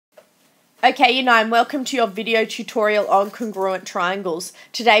Okay, and welcome to your video tutorial on congruent triangles.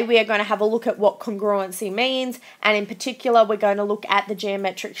 Today we are going to have a look at what congruency means, and in particular we're going to look at the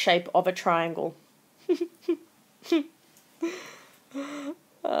geometric shape of a triangle.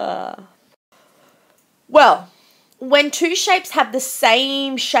 Well, when two shapes have the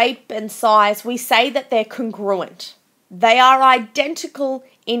same shape and size, we say that they're congruent. They are identical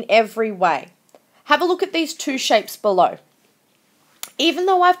in every way. Have a look at these two shapes below. Even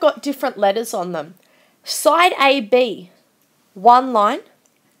though I've got different letters on them, side AB, one line,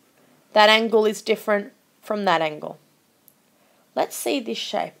 that angle is different from that angle. Let's see this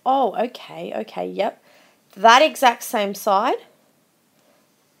shape. Oh, okay, yep. That exact same side,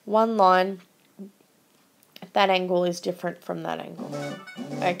 one line, that angle is different from that angle.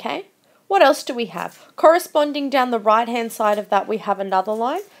 Okay, what else do we have? Corresponding down the right-hand side of that, we have another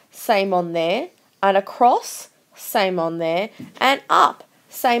line, same on there, and across, same on there, and up,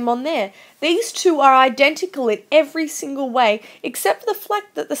 same on there. These two are identical in every single way, except for the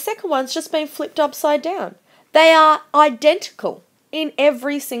fact that the second one's just been flipped upside down. They are identical in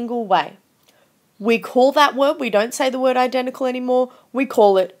every single way. We call that word, we don't say the word identical anymore, we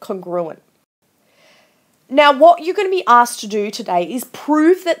call it congruent. Now, what you're going to be asked to do today is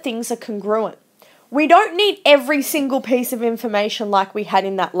prove that things are congruent. We don't need every single piece of information like we had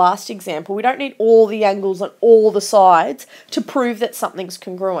in that last example. We don't need all the angles on all the sides to prove that something's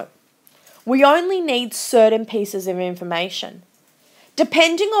congruent. We only need certain pieces of information.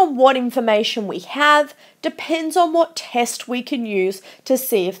 Depending on what information we have, depends on what test we can use to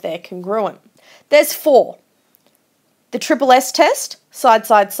see if they're congruent. There's four. The triple S test, side,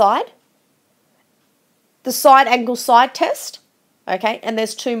 side, side. The side angle side test. Okay, and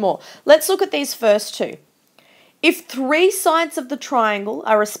there's two more. Let's look at these first two. If three sides of the triangle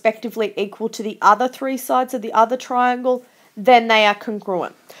are respectively equal to the other three sides of the other triangle, then they are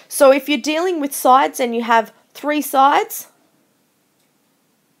congruent. So if you're dealing with sides and you have three sides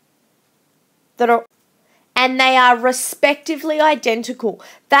and they are respectively identical,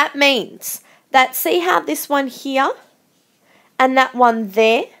 that means that see how this one here and that one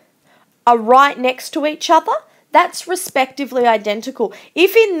there are right next to each other? That's respectively identical.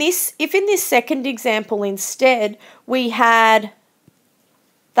 If in this second example instead we had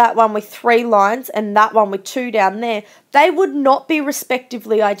that one with three lines and that one with two down there, they would not be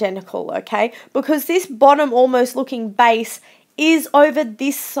respectively identical, okay? Because this bottom almost looking base is over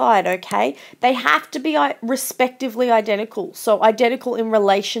this side, okay? They have to be respectively identical, so identical in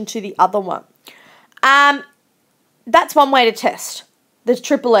relation to the other one. That's one way to test. The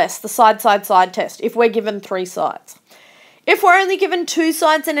triple S, the side, side, side test, if we're given three sides. If we're only given two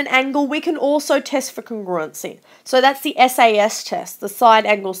sides and an angle, we can also test for congruency. So that's the SAS test, the side,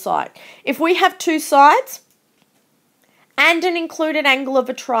 angle, side. If we have two sides and an included angle of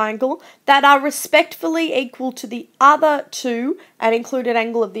a triangle that are respectively equal to the other two and included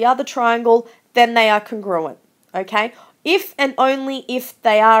angle of the other triangle, then they are congruent, okay? If and only if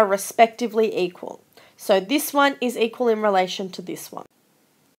they are respectively equal. So this one is equal in relation to this one.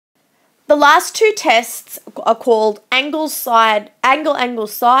 The last two tests are called angle side, angle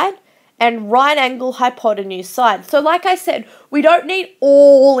side, and right angle hypotenuse side. So like I said, we don't need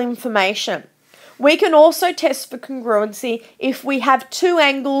all information. We can also test for congruency if we have two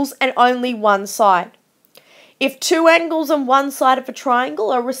angles and only one side. If two angles on one side of a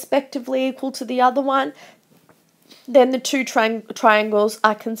triangle are respectively equal to the other one, then the two triangles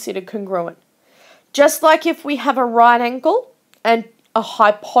are considered congruent. Just like if we have a right angle and a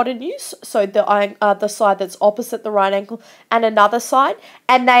hypotenuse, so the side that's opposite the right angle, and another side,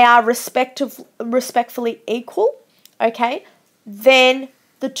 and they are respectfully equal, okay, then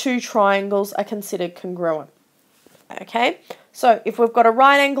the two triangles are considered congruent, okay? So if we've got a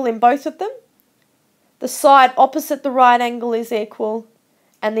right angle in both of them, the side opposite the right angle is equal,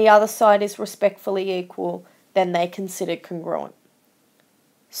 and the other side is respectfully equal, then they're considered congruent.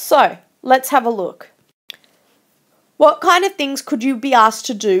 So, let's have a look. What kind of things could you be asked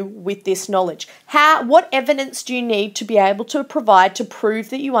to do with this knowledge? What evidence do you need to be able to provide to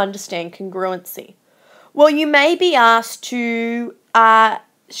prove that you understand congruency? Well, you may be asked to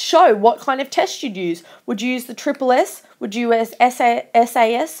show what kind of test you'd use. Would you use the triple S? Would you use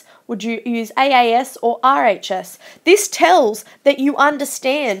SAS? Would you use AAS or RHS? This tells that you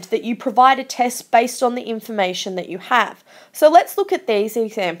understand that you provide a test based on the information that you have. So let's look at these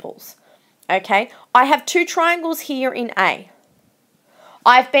examples. Okay, I have two triangles here in A.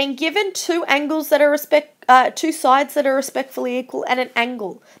 I've been given two angles that are two sides that are respectively equal and an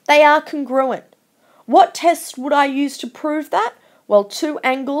angle. They are congruent. What test would I use to prove that? Well, two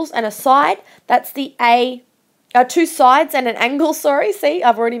angles and a side, that's the two sides and an angle, sorry, see,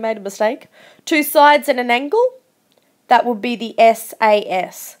 I've already made a mistake. Two sides and an angle, that would be the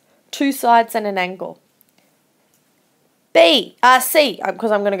SAS. Two sides and an angle. C,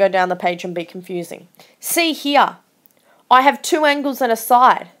 because I'm going to go down the page and be confusing. C here, I have two angles and a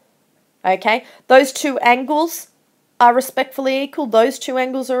side. Okay, those two angles are respectfully equal. Those two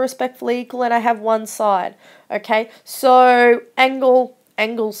angles are respectfully equal, and I have one side. Okay, so angle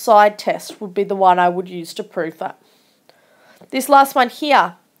side test would be the one I would use to prove that. This last one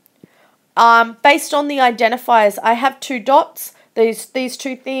here, based on the identifiers, I have two dots. These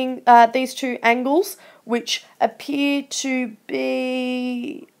two angles, which appear to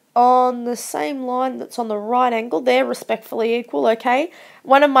be on the same line that's on the right angle. They're respectfully equal, okay?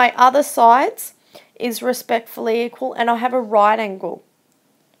 One of my other sides is respectfully equal, and I have a right angle.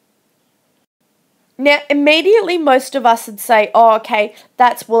 Now, immediately most of us would say, oh, okay,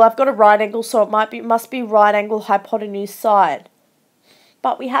 I've got a right angle, so it must be right angle hypotenuse side.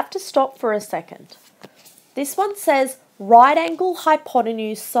 But we have to stop for a second. This one says right angle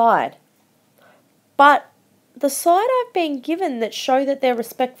hypotenuse side. But the side I've been given that show that they're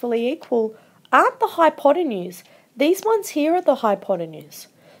respectfully equal aren't the hypotenuse. These ones here are the hypotenuse.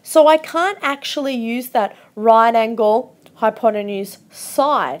 So I can't actually use that right angle hypotenuse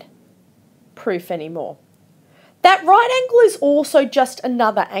side proof anymore. That right angle is also just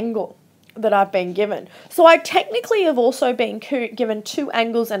another angle that I've been given. So I technically have also been given two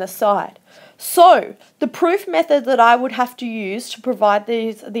angles and a side. So the proof method that I would have to use to provide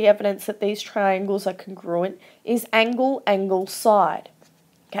the evidence that these triangles are congruent is angle, angle, side.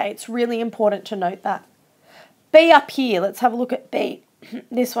 Okay, it's really important to note that. B up here, let's have a look at B.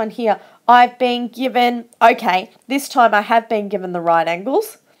 This one here, I've been given, okay, this time I have been given the right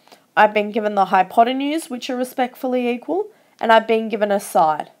angles. I've been given the hypotenuse, which are respectfully equal, and I've been given a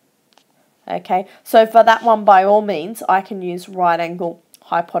side. Okay, so for that one, by all means, I can use right angle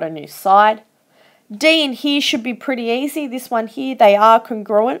hypotenuse side. D in here should be pretty easy. This one here, they are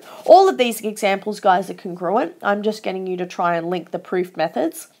congruent. All of these examples, guys, are congruent. I'm just getting you to try and link the proof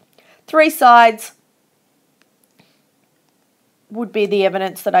methods. Three sides would be the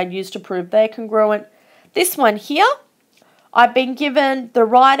evidence that I'd use to prove they're congruent. This one here, I've been given the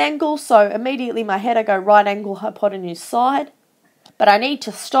right angle, so immediately in my head I go right angle hypotenuse side. But I need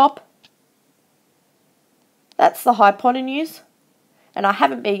to stop. That's the hypotenuse. And I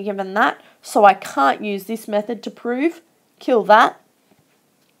haven't been given that, so I can't use this method to prove. Kill that.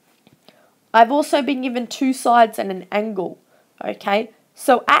 I've also been given two sides and an angle. Okay,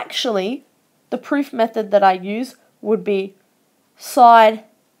 so actually, the proof method that I use would be side,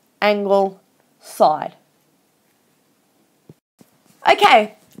 angle, side.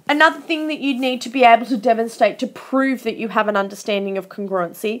 Okay, another thing that you'd need to be able to demonstrate to prove that you have an understanding of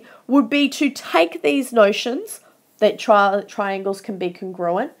congruency would be to take these notions that triangles can be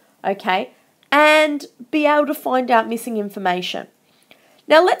congruent, okay, and be able to find out missing information.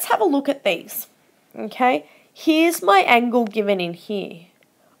 Now let's have a look at these, okay. Here's my angle given in here.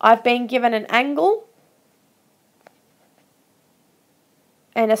 I've been given an angle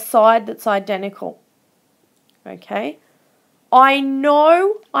and a side that's identical, okay. I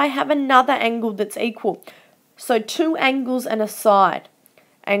know I have another angle that's equal, so two angles and a side.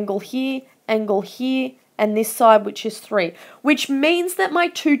 Angle here, and this side, which is 3, which means that my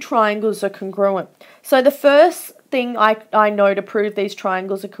two triangles are congruent. So the first thing I know to prove these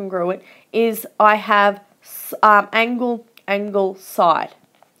triangles are congruent is I have angle, angle, side.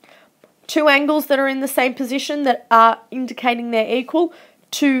 Two angles that are in the same position that are indicating they're equal.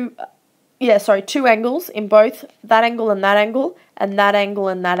 Two angles in both that angle and that angle, and that angle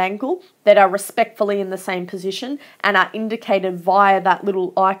and that angle that are respectfully in the same position and are indicated via that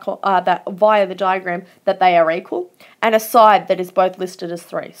little icon, via the diagram that they are equal, and a side that is both listed as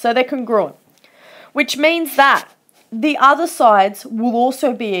 3. So they're congruent, which means that the other sides will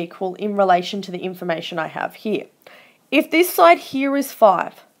also be equal in relation to the information I have here. If this side here is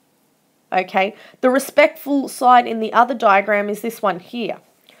 5, okay, the respectful side in the other diagram is this one here.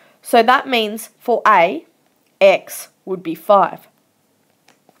 So that means for A, X would be 5.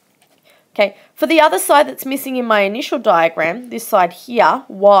 Okay, for the other side that's missing in my initial diagram, this side here,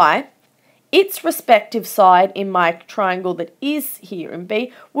 Y, its respective side in my triangle that is here in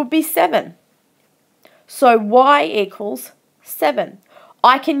B would be 7. So Y equals 7.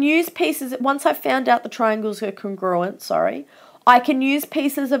 I can use pieces, once I've found out the triangles are congruent, I can use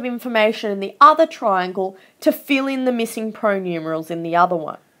pieces of information in the other triangle to fill in the missing pronumerals in the other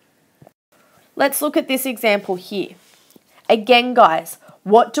one. Let's look at this example here. Again, guys,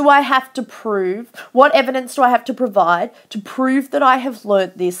 what do I have to prove? What evidence do I have to provide to prove that I have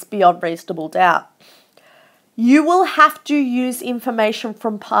learnt this beyond reasonable doubt? you will have to use information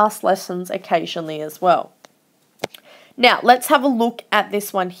from past lessons occasionally as well. Now, let's have a look at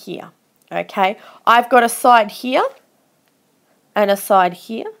this one here. Okay, I've got a side here and a side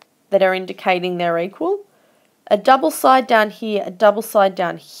here that are indicating they're equal. A double side down here, a double side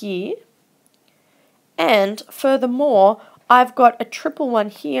down here. And furthermore, I've got a triple one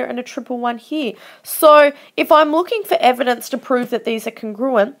here and a triple one here. So if I'm looking for evidence to prove that these are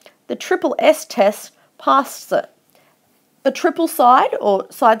congruent, the triple S test passes it. The triple side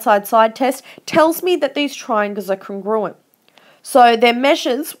or side, side, side test tells me that these triangles are congruent. So their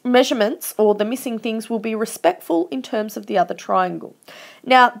measurements or the missing things will be respectful in terms of the other triangle.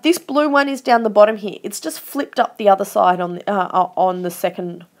 Now, this blue one is down the bottom here. It's just flipped up the other side on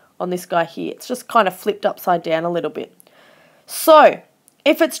this guy here. It's just kind of flipped upside down a little bit. So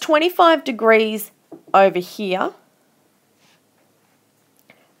if it's 25 degrees over here,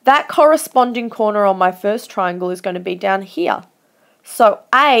 that corresponding corner on my first triangle is going to be down here. So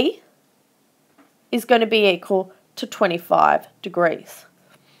A is going to be equal to 25 degrees.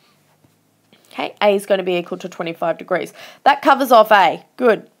 Okay, A is going to be equal to 25 degrees. That covers off A.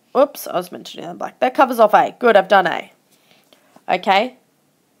 Good. Oops, I was meant to do that black. That covers off A. Good, I've done A. Okay.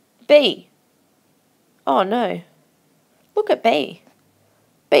 B. Oh, no. Look at B.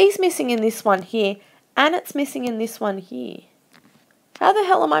 B's missing in this one here, and it's missing in this one here. How the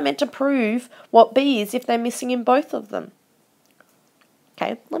hell am I meant to prove what B is if they're missing in both of them?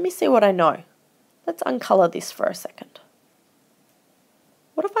 Okay, let me see what I know. Let's uncolour this for a second.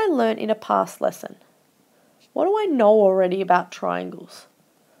 What have I learned in a past lesson? What do I know already about triangles?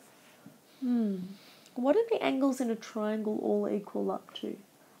 What are the angles in a triangle all equal up to?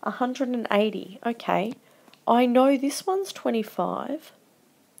 180. Okay. I know this one's 25.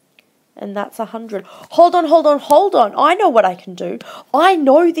 And that's 100. Hold on. I know what I can do. I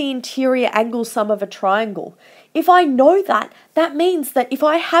know the interior angle sum of a triangle. If I know that, that means that if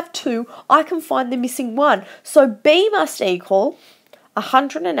I have two, I can find the missing one. So B must equal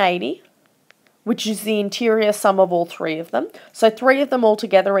 180, which is the interior sum of all three of them. So three of them all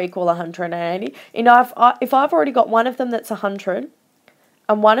together equal 180. And if I've already got one of them that's 100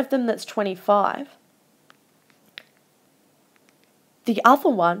 and one of them that's 25, the other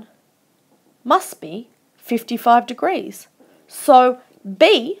one must be 55 degrees. So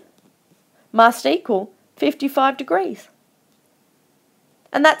B must equal 55 degrees.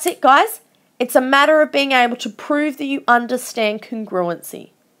 And that's it, guys. It's a matter of being able to prove that you understand congruency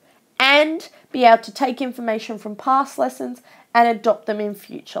and be able to take information from past lessons and adopt them in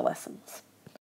future lessons.